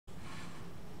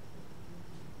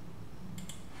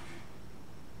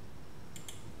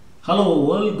Hello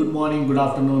world, good morning, good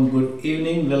afternoon, good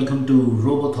evening. Welcome to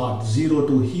Robothought Zero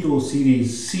to Hero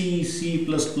series C++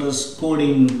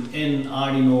 coding in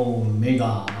Arduino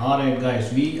Mega. Alright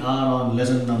guys, we are on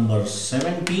lesson number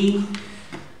 17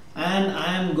 and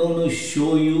I am going to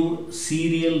show you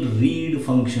serial read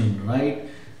function, right?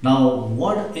 Now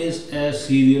what is a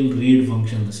serial read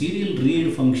function? The serial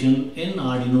read function in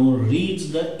Arduino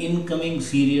reads the incoming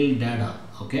serial data,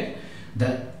 okay?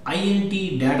 The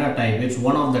int data type, it's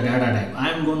one of the data type.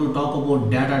 I am going to talk about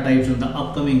data types in the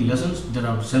upcoming lessons. There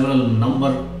are several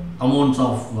amounts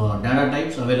of data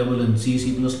types available in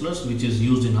C++ which is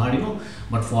used in Arduino,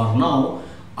 but for now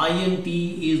int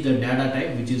is the data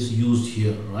type which is used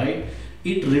here, right?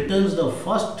 It returns the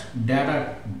first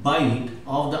data byte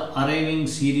of the arriving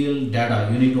serial data.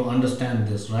 You need to understand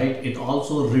this, right? It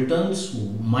also returns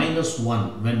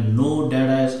 -1 when no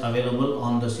data is available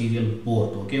on the serial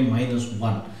port, okay,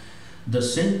 -1. The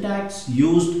syntax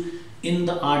used in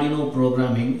the Arduino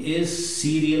programming is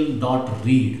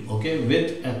serial.read, okay,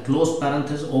 with a close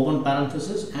parenthesis, open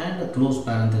parenthesis and a close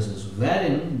parenthesis,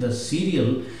 wherein the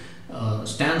serial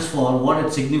stands for, what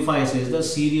it signifies is the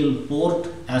serial port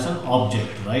as an object,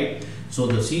 right? So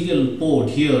the serial port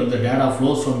here, the data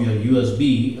flows from your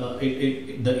USB,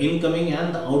 the incoming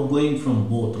and the outgoing from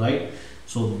both, right?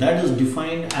 So that is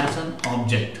defined as an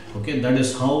object, okay? That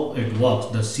is how it works.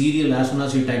 The serial, as soon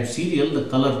as you type serial, the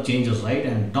color changes, right?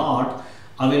 And dot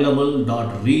available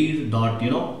dot read dot,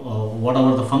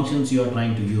 whatever the functions you are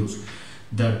trying to use.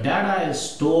 The data is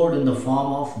stored in the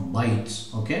form of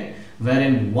bytes, okay,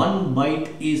 wherein 1 byte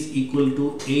is equal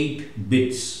to 8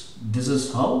 bits. This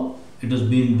is how it is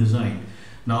being designed.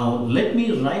 Now let me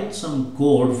write some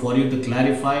code for you to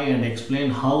clarify and explain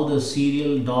how the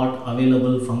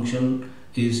serial.available function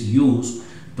is used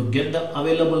to get the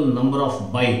available number of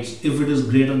bytes if it is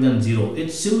greater than 0.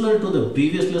 It's similar to the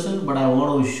previous lesson, but I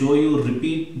want to show you,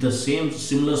 repeat the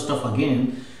similar stuff again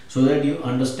so that you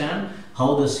understand how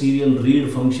the serial read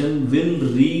function will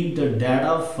read the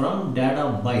data from data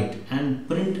byte and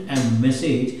print a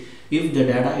message if the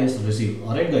data is received.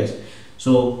 Alright guys,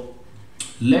 so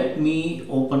let me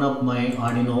open up my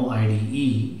Arduino IDE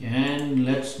and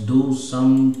let's do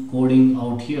some coding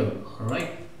out here.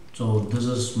 Alright, so this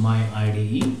is my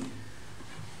IDE.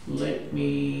 Let me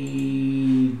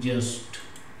just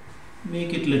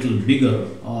make it a little bigger.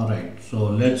 Alright, so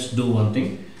let's do one thing.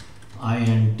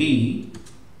 int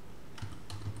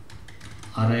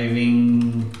arriving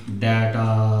data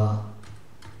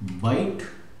byte,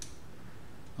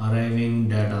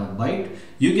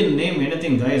 you can name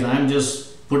anything guys. I am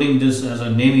just putting this as a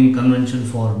naming convention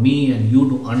for me and you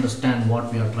to understand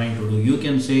what we are trying to do. You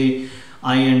can say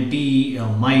int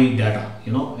my data,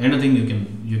 anything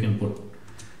you can put,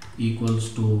 equals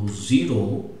to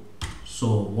 0. So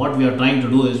what we are trying to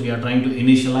do is we are trying to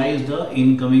initialize the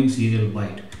incoming serial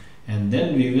byte, and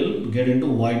then we will get into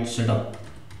void setup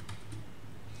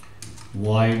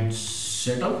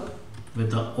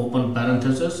with a open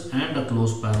parenthesis and a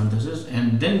close parenthesis,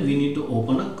 and then we need to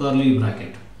open a curly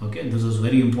bracket, okay? This is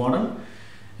very important,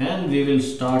 and we will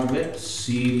start with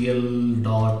serial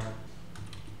dot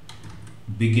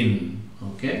begin,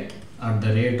 okay, at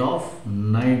the rate of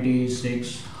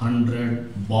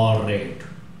 9600 baud rate.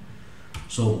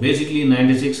 So basically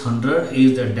 9600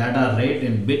 is the data rate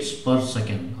in bits per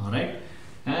second. All right,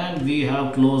 and we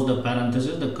have closed the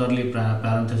parenthesis, the curly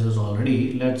parenthesis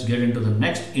already. Let's get into the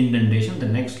next indentation, the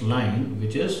next line,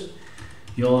 which is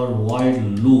your while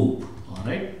loop. All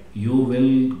right, you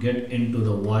will get into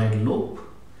the while loop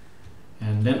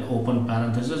and then open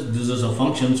parenthesis. This is a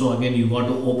function, so again you got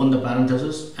to open the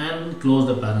parenthesis and close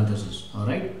the parenthesis. All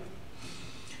right,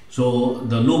 so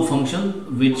the loop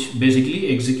function which basically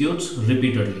executes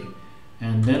repeatedly,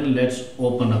 and then let's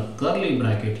open a curly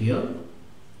bracket here,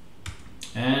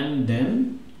 and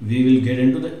then we will get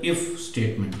into the if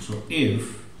statement. So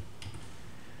if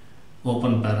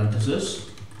open parenthesis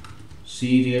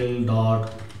serial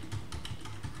dot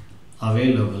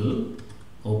available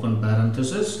open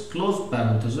parenthesis close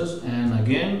parenthesis, and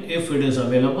again if it is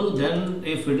available, then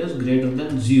if it is greater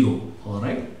than 0. All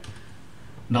right,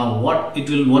 now what it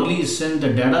will only send the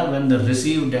data when the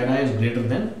received data is greater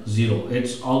than 0.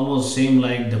 It's almost same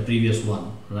like the previous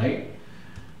one, right?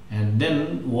 And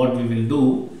then what we will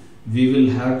do, we will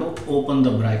have to open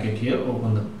the bracket here,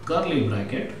 open the curly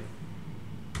bracket.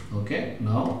 Okay,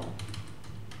 now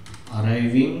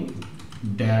arriving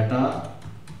data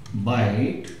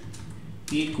byte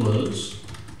equals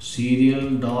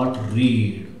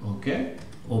serial.read, okay,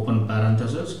 open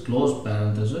parenthesis close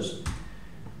parenthesis,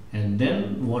 and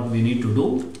then what we need to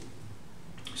do,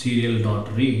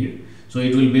 serial.read. So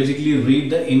it will basically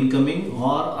read the incoming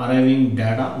or arriving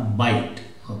data byte.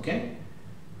 Okay.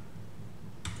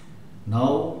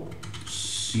 Now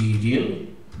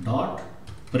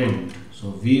serial.print. So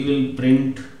we will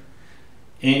print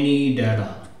any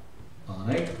data.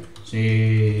 Alright.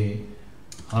 Say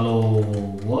hello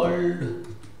world.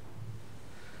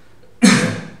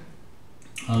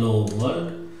 Hello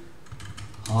world.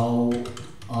 How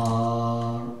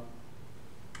are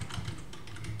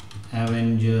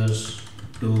Avengers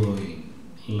doing?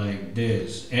 Like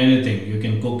this. Anything. You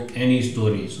can cook any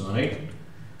stories. Alright.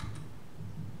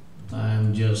 I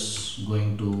am just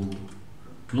going to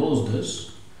close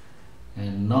this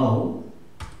and now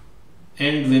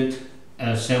end with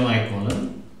a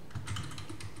semicolon.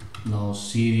 Now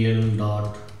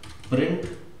serial.print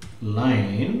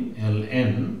line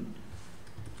ln.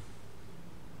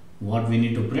 What we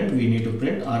need to print? We need to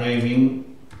print arriving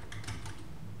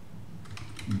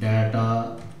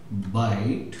data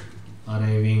byte,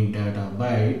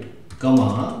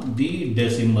 comma the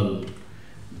decimal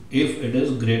if it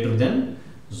is greater than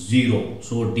 0.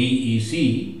 So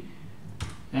DEC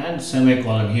and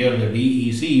semicolon. Here the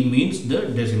DEC means the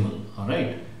decimal.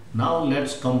 Alright. Now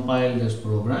let's compile this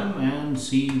program and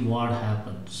see what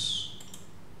happens.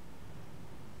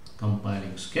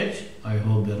 Compiling sketch. I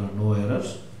hope there are no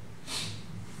errors.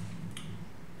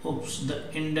 Oops,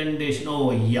 the indentation.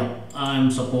 Oh yeah,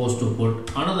 I'm supposed to put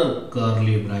another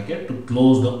curly bracket to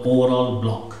close the overall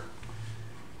block.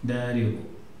 There you go.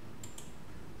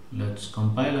 Let's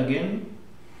compile again.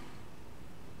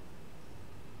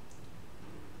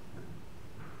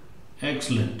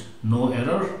 Excellent, no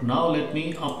error. Now let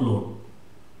me upload.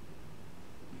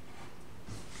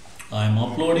 I'm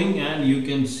uploading and you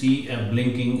can see a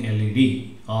blinking LED.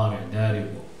 Alright, there you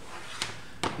go.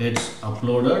 It's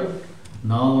uploaded.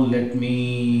 Now let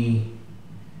me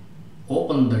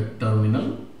open the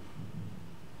terminal.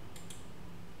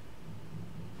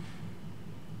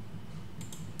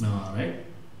 Alright.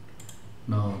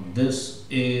 Now this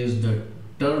is the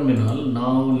terminal.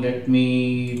 Now let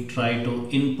me try to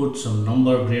input some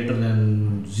number greater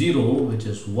than 0, which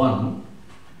is 1,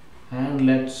 and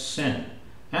let's send.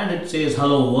 And it says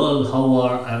hello world, how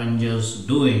are Avengers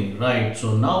doing? Right.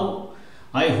 So now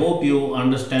I hope you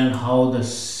understand how the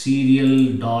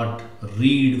serial.read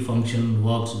function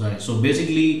works, guys. So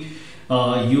basically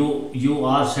you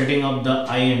are setting up the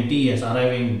int as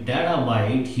arriving data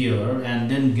byte here and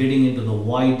then getting into the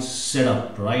void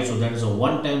setup, right? So that is a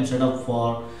one-time setup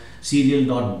for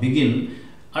serial.begin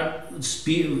at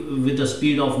speed with a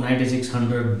speed of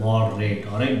 9600 baud rate.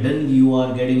 All right, then you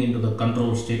are getting into the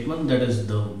control statement, that is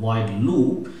the void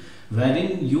loop,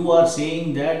 wherein you are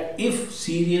saying that if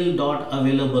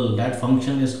serial.available, that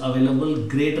function is available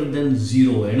greater than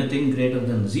 0, anything greater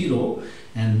than 0,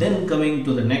 and then coming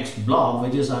to the next block,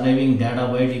 which is arriving data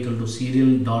byte equal to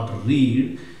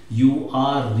serial.read, you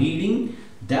are reading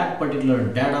that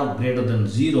particular data greater than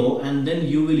 0, and then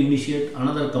you will initiate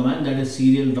another command, that is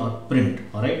serial.print.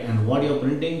 all right, and what you are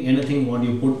printing, anything what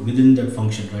you put within that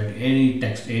function, right? Any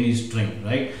text, any string,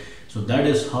 right? So that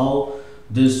is how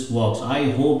this works.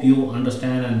 I hope you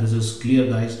understand and this is clear,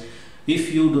 guys.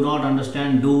 If you do not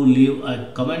understand, do leave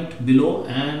a comment below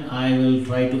and I will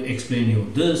try to explain you.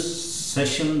 This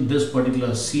session, this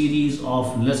particular series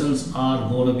of lessons are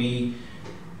going to be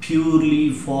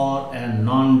purely for a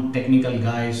non-technical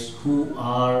guys who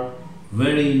are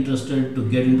very interested to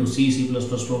get into C++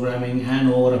 programming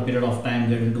and over a period of time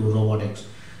get into robotics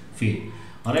field.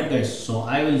 Alright guys, so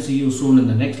I will see you soon in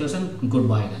the next lesson.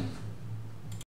 Goodbye then.